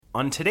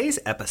On today's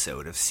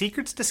episode of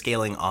Secrets to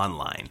Scaling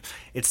Online,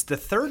 it's the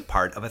third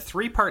part of a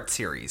three-part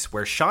series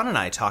where Sean and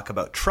I talk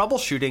about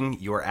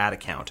troubleshooting your ad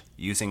account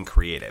using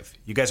creative.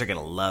 You guys are going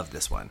to love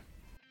this one.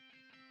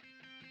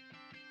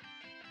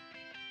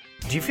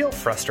 Do you feel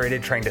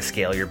frustrated trying to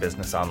scale your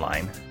business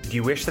online? Do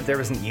you wish that there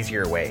was an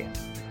easier way?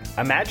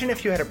 Imagine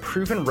if you had a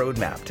proven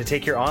roadmap to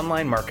take your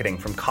online marketing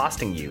from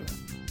costing you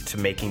to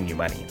making you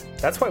money.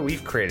 That's why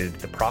we've created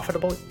the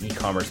Profitable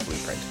E-commerce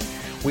Blueprint.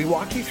 We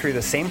walk you through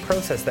the same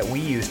process that we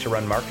use to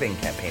run marketing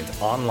campaigns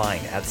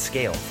online at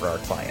scale for our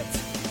clients.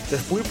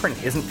 This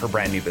blueprint isn't for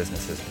brand new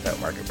businesses without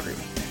market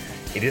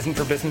proof. It isn't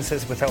for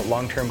businesses without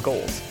long-term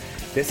goals.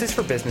 This is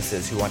for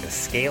businesses who want to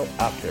scale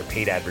up their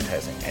paid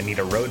advertising and need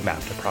a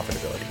roadmap to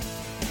profitability.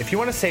 If you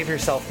want to save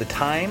yourself the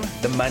time,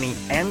 the money,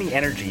 and the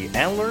energy,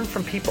 and learn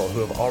from people who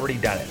have already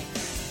done it,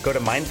 go to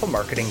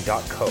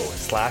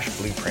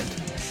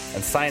mindfulmarketing.co/blueprint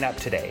and sign up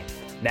today.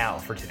 Now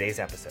for today's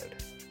episode.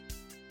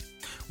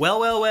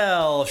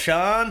 Well,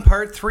 Sean,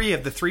 part 3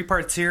 of the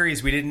 3-part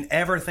series. We didn't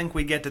ever think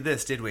we'd get to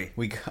this, did we?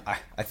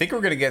 I think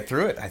we're going to get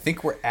through it. I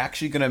think we're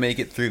actually going to make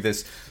it through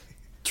this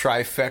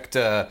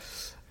trifecta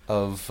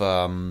of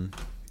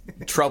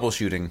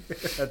troubleshooting.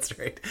 That's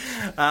right.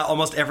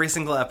 Almost every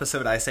single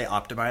episode I say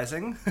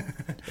optimizing.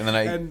 And then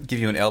I give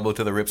you an elbow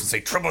to the ribs and say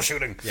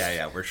troubleshooting.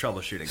 Yeah, we're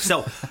troubleshooting.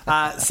 So,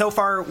 so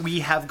far we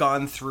have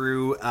gone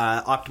through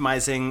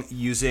optimizing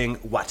using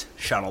what,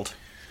 Shonald?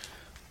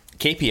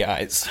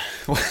 KPIs.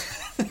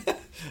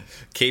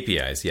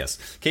 KPIs, yes.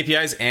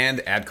 KPIs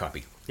and ad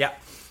copy. Yeah.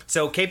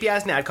 So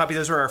KPIs and ad copy,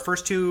 those were our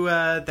first two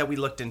that we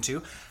looked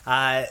into.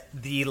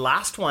 The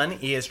last one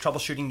is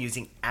troubleshooting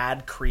using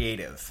ad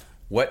creative.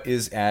 What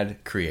is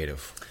ad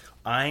creative?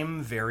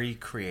 I'm very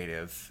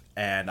creative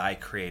and I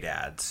create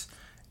ads.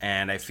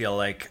 And I feel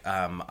like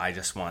I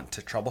just want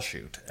to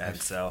troubleshoot.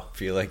 And so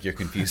feel like you're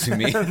confusing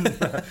me.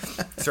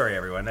 Sorry,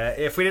 everyone.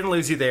 If we didn't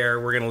lose you there,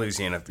 we're going to lose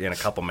you in a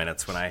couple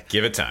minutes when I...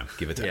 Give it time.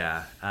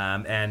 Yeah.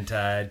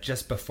 And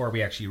just before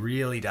we actually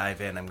really dive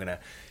in, I'm going to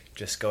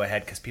just go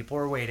ahead because people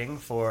are waiting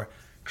for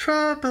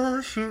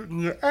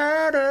troubleshooting your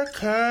ad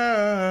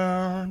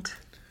account.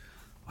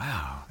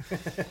 Wow.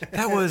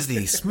 That was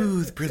the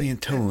smooth,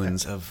 brilliant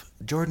tones of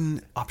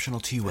Jordan Optional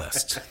T.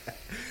 West.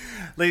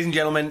 Ladies and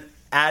gentlemen,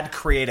 ad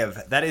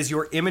creative. That is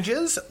your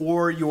images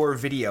or your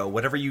video,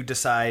 whatever you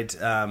decide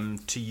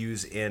to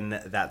use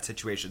in that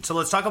situation. So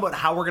let's talk about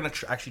how we're going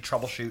to actually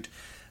troubleshoot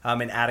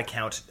an ad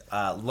account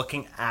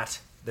looking at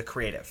the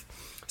creative.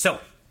 So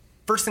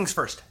first things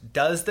first,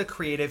 does the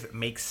creative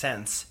make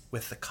sense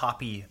with the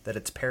copy that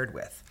it's paired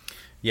with?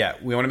 Yeah,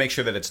 we want to make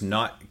sure that it's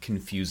not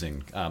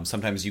confusing.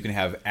 Sometimes you can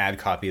have ad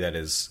copy that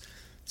is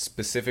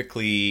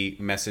specifically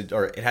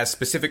it has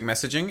specific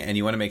messaging, and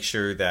you want to make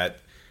sure that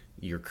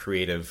your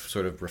creative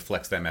sort of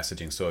reflects that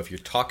messaging. So if you're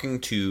talking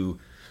to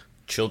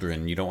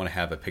children, you don't want to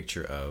have a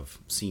picture of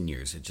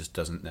seniors. It just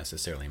doesn't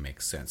necessarily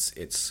make sense.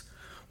 It's,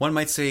 one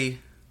might say,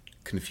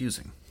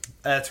 confusing.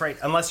 That's right.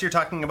 Unless you're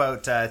talking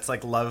about, it's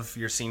like Love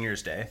Your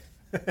Seniors Day.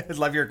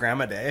 Love Your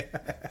Grandma Day.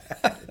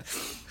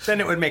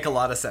 Then it would make a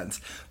lot of sense.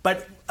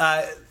 But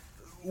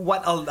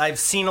what I've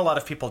seen a lot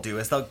of people do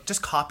is they'll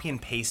just copy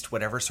and paste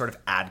whatever sort of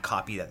ad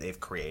copy that they've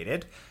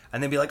created.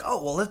 And then be like,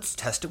 oh, well, let's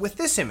test it with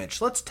this image.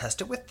 Let's test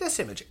it with this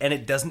image. And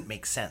it doesn't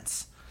make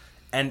sense.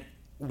 And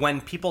when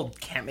people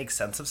can't make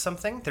sense of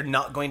something, they're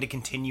not going to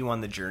continue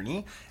on the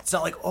journey. It's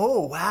not like,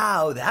 oh,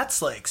 wow,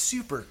 that's like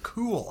super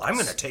cool. I'm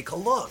going to take a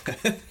look.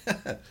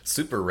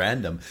 Super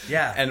random.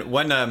 Yeah. And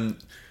one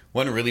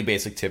really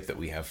basic tip that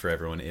we have for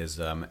everyone is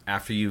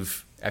after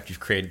you've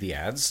created the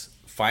ads,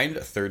 find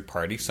a third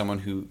party, someone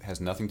who has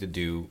nothing to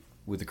do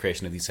with the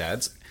creation of these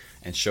ads,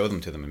 and show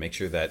them to them and make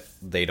sure that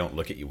they don't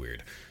look at you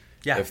weird.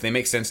 Yeah. If they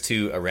make sense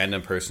to a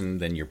random person,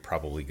 then you're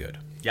probably good.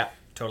 Yeah,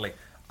 totally.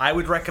 I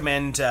would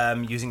recommend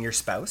using your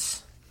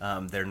spouse.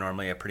 They're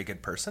normally a pretty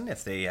good person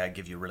if they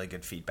give you really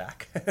good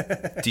feedback.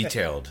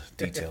 Detailed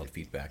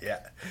feedback.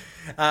 Yeah.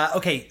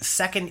 Okay,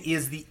 second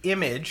is the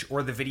image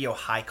or the video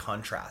high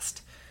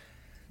contrast.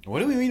 What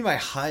do we mean by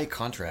high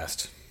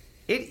contrast?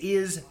 It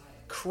is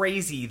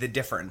crazy the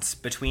difference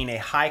between a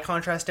high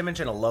contrast image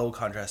and a low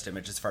contrast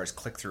image as far as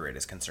click-through rate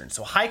is concerned.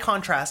 So high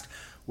contrast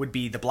would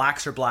be the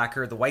blacks are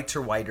blacker, the whites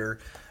are whiter,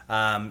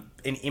 an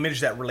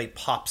image that really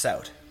pops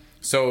out.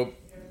 So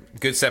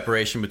good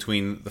separation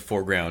between the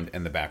foreground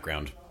and the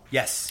background.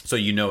 Yes. So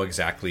you know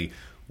exactly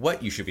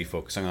what you should be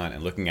focusing on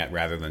and looking at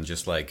rather than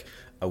just like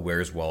a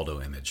Where's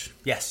Waldo image.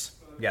 Yes,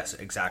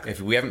 exactly.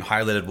 If we haven't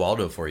highlighted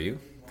Waldo for you,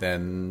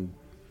 then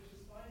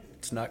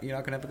you're not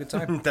going to have a good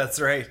time. That's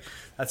right.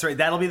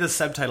 That'll be the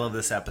subtitle of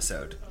this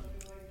episode.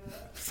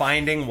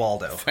 Finding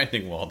Waldo.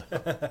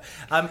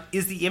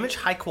 Is the image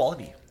high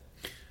quality?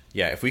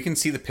 Yeah, if we can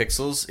see the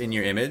pixels in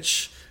your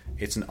image,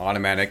 it's an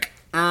automatic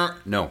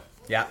no.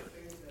 Yeah.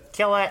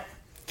 Kill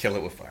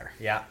it with fire.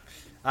 Yeah.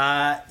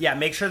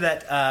 Make sure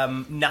that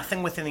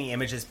nothing within the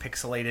image is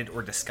pixelated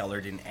or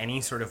discolored in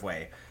any sort of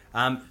way.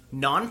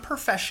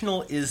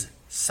 Non-professional is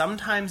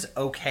sometimes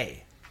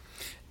okay.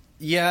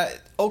 Yeah,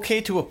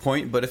 okay to a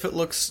point, but if it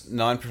looks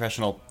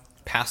non-professional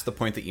past the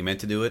point that you meant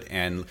to do it,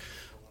 and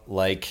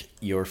like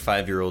your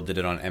 5-year-old did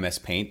it on MS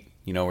Paint,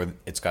 where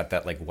it's got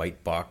that like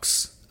white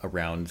box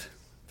around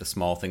the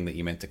small thing that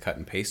you meant to cut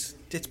and paste.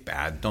 It's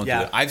bad. Don't do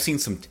it. I've seen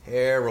some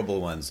terrible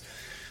ones.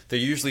 They're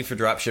usually for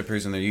drop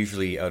shippers, and they're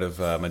usually out of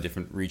a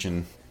different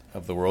region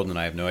of the world, and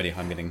I have no idea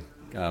how I'm getting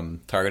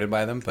targeted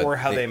by them. But or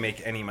how they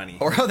make any money.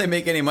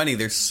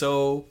 They're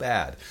so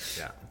bad.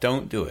 Yeah.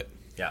 Don't do it.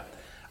 Yeah.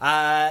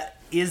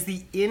 Is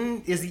the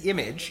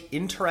image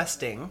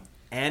interesting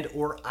and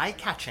or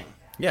eye-catching?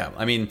 Yeah,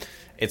 I mean,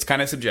 it's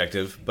kind of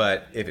subjective,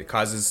 but if it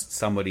causes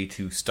somebody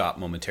to stop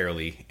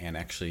momentarily and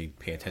actually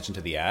pay attention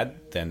to the ad,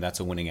 then that's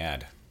a winning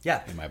ad.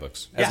 Yeah. In my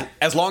books.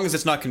 As long as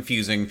it's not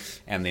confusing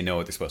and they know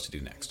what they're supposed to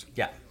do next.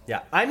 Yeah.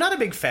 Yeah. I'm not a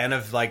big fan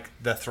of like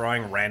the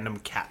throwing random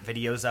cat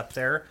videos up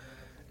there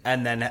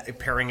and then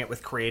pairing it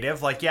with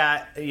creative. Like,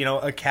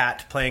 a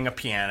cat playing a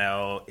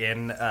piano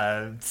in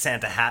a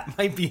Santa hat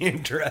might be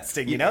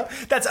interesting,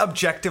 That's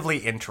objectively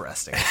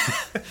interesting.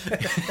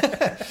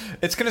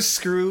 It's going to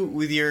screw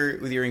with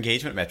your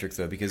engagement metrics,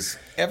 though, because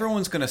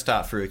everyone's going to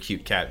stop for a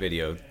cute cat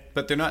video,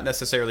 but they're not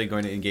necessarily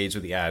going to engage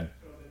with the ad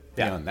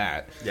beyond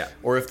that. Yeah.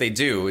 Or if they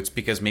do, it's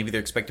because maybe they're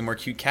expecting more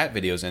cute cat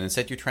videos, and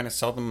instead you're trying to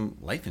sell them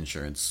life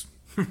insurance.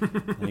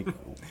 Like,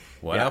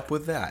 what up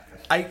with that?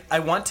 I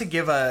want to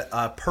give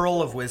a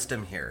pearl of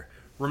wisdom here.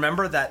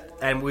 Remember that,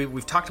 and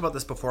we've talked about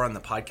this before on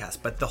the podcast,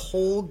 but the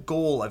whole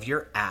goal of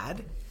your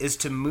ad is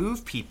to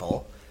move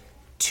people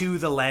to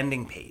the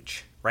landing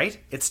page, right?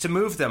 It's to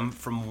move them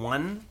from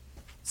one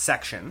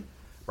section,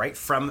 right,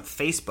 from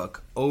Facebook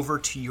over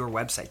to your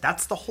website.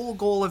 That's the whole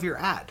goal of your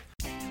ad.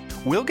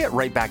 We'll get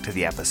right back to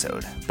the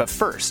episode, but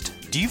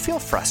first, do you feel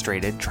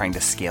frustrated trying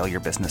to scale your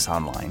business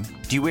online?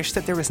 Do you wish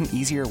that there was an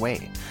easier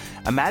way?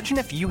 Imagine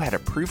if you had a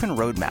proven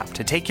roadmap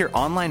to take your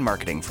online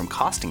marketing from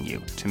costing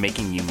you to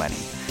making you money.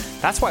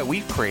 That's why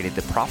we've created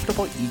the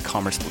Profitable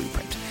E-commerce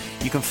Blueprint.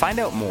 You can find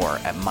out more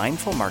at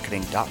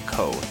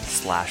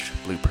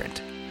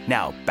mindfulmarketing.co/blueprint.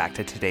 Now, back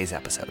to today's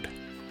episode.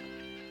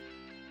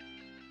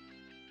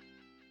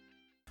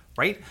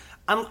 Right?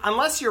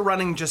 Unless you're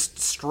running just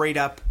straight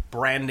up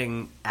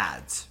branding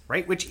ads,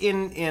 right? Which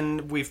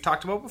in we've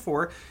talked about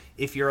before,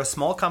 if you're a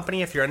small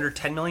company, if you're under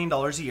 $10 million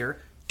a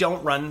year,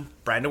 don't run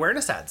brand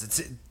awareness ads.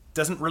 It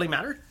doesn't really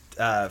matter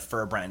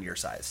for a brand your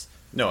size.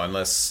 No,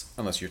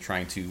 unless you're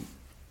trying to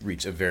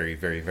reach a very,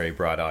 very, very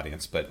broad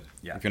audience. But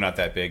if you're not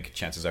that big,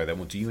 chances are that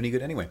won't do you any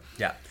good anyway.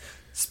 Yeah.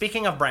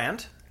 Speaking of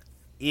brand,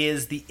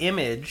 is the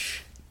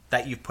image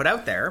that you've put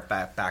out there,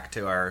 back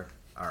to our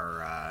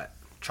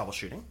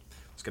troubleshooting,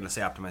 I was going to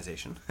say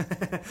optimization,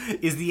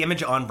 is the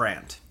image on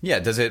brand? Yeah.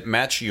 Does it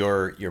match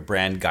your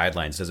brand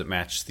guidelines? Does it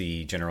match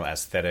the general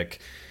aesthetic?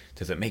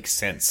 Does it make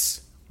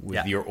sense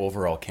with your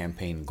overall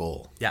campaign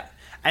goal? Yeah.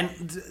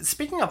 And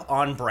speaking of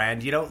on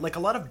brand, like a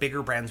lot of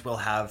bigger brands will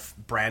have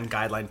brand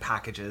guideline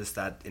packages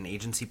that an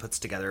agency puts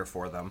together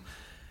for them.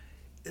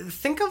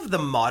 Think of the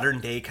modern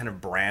day kind of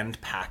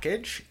brand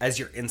package as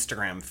your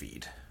Instagram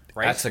feed,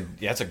 right?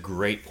 That's a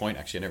great point.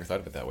 Actually, I never thought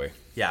of it that way.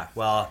 Yeah,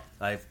 well,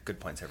 I have good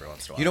points every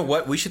once in a while. You know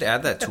what? We should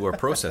add that to our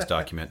process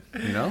document.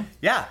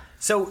 Yeah.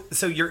 So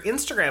your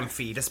Instagram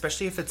feed,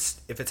 especially if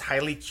it's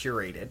highly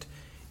curated,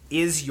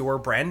 is your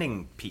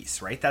branding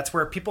piece, right? That's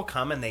where people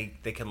come and they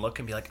can look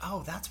and be like,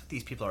 oh, that's what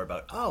these people are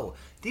about. Oh,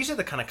 these are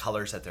the kind of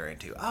colors that they're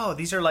into. Oh,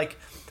 these are like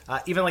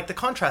even like the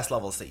contrast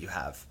levels that you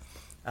have.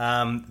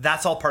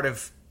 That's all part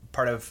of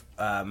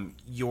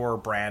your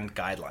brand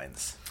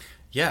guidelines.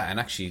 Yeah, and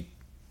actually,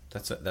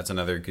 that's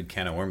another good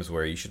can of worms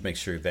where you should make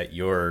sure that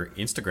your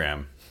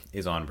Instagram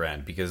is on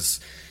brand, because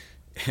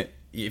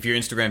if your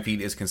Instagram feed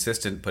is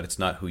consistent but it's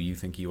not who you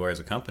think you are as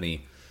a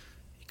company,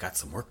 you got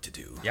some work to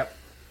do. Yep.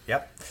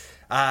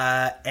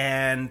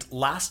 And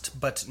last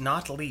but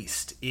not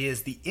least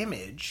is the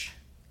image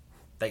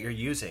that you're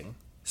using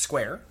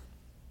square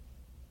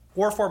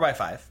or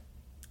 4x5.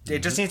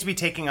 It just needs to be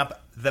taking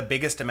up the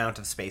biggest amount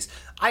of space.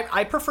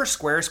 I prefer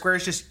square. Square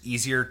is just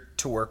easier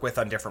to work with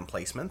on different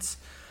placements.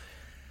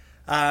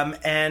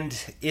 And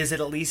is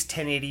it at least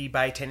 1080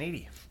 by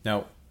 1080?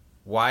 Now,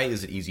 why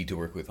is it easy to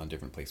work with on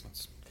different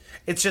placements?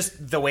 It's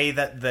just the way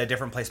that the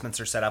different placements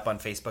are set up on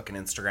Facebook and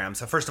Instagram.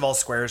 So first of all,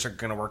 squares are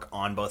going to work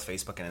on both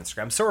Facebook and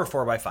Instagram. So are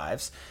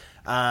 4x5s.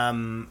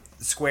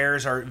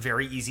 Squares are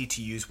very easy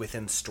to use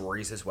within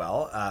stories as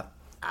well,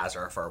 as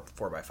are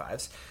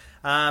 4x5s.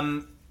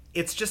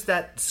 It's just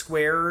that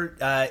square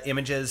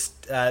images,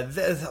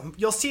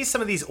 you'll see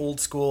some of these old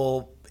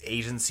school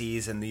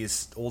agencies and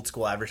these old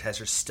school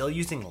advertisers still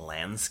using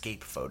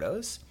landscape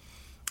photos.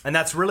 And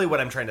that's really what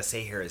I'm trying to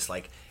say here is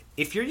like,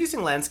 if you're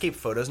using landscape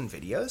photos and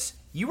videos,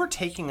 you are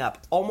taking up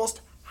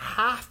almost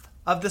half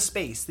of the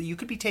space that you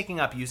could be taking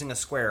up using a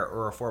square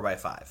or a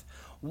 4x5.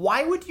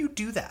 Why would you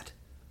do that?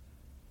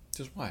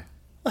 Just why?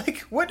 Like,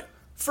 what?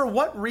 For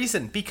what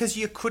reason? Because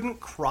you couldn't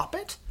crop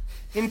it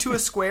into a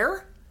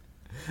square?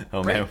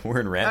 Oh man, we're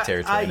in rant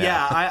territory now.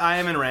 Yeah, I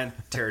am in rant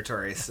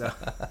territory. So,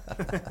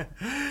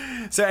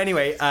 so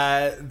anyway,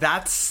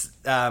 that's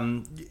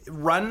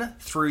run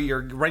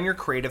your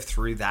creative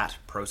through that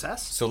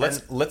process. So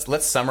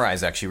let's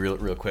summarize actually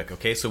real quick.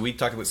 Okay, so we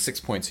talked about 6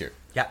 points here.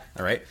 Yeah.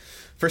 All right.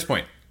 First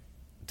point: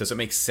 Does it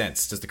make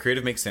sense? Does the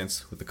creative make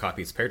sense with the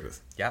copy it's paired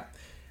with? Yeah.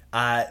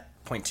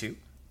 Point 2,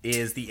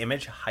 is the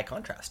image high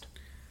contrast?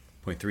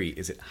 Point 3,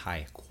 is it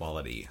high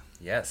quality?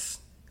 Yes.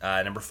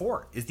 Number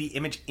 4, is the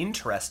image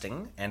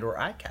interesting and or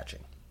eye-catching?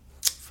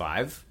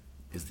 5,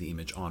 is the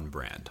image on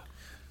brand?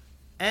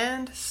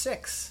 And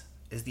 6,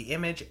 is the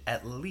image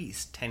at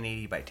least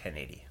 1080 by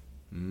 1080?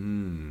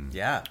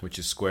 Yeah. Which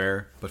is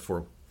square, but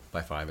 4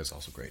 by 5 is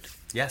also great.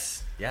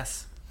 Yes.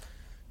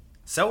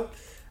 So,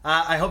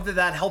 I hope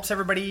that helps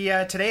everybody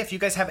today. If you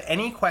guys have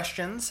any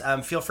questions,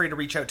 feel free to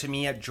reach out to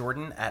me at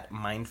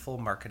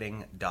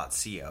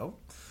jordan@mindfulmarketing.co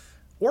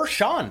or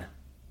Sean.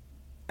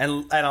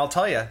 And I'll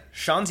tell you,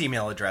 Sean's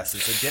email address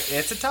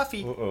it's a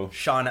toughie.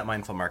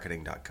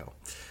 Sean@mindfulmarketing.co.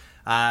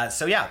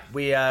 So yeah,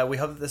 we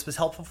hope that this was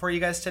helpful for you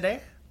guys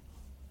today.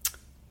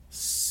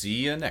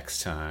 See you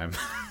next time.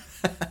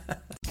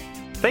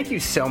 Thank you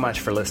so much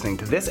for listening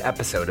to this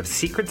episode of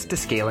Secrets to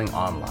Scaling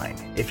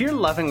Online. If you're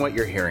loving what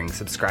you're hearing,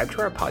 subscribe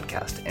to our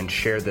podcast and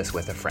share this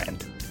with a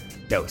friend.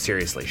 No,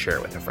 seriously, share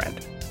it with a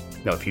friend.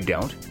 No, if you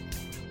don't,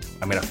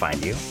 I'm going to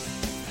find you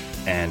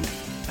and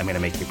I'm going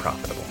to make you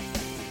profitable.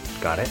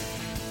 Got it?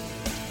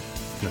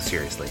 No,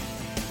 seriously.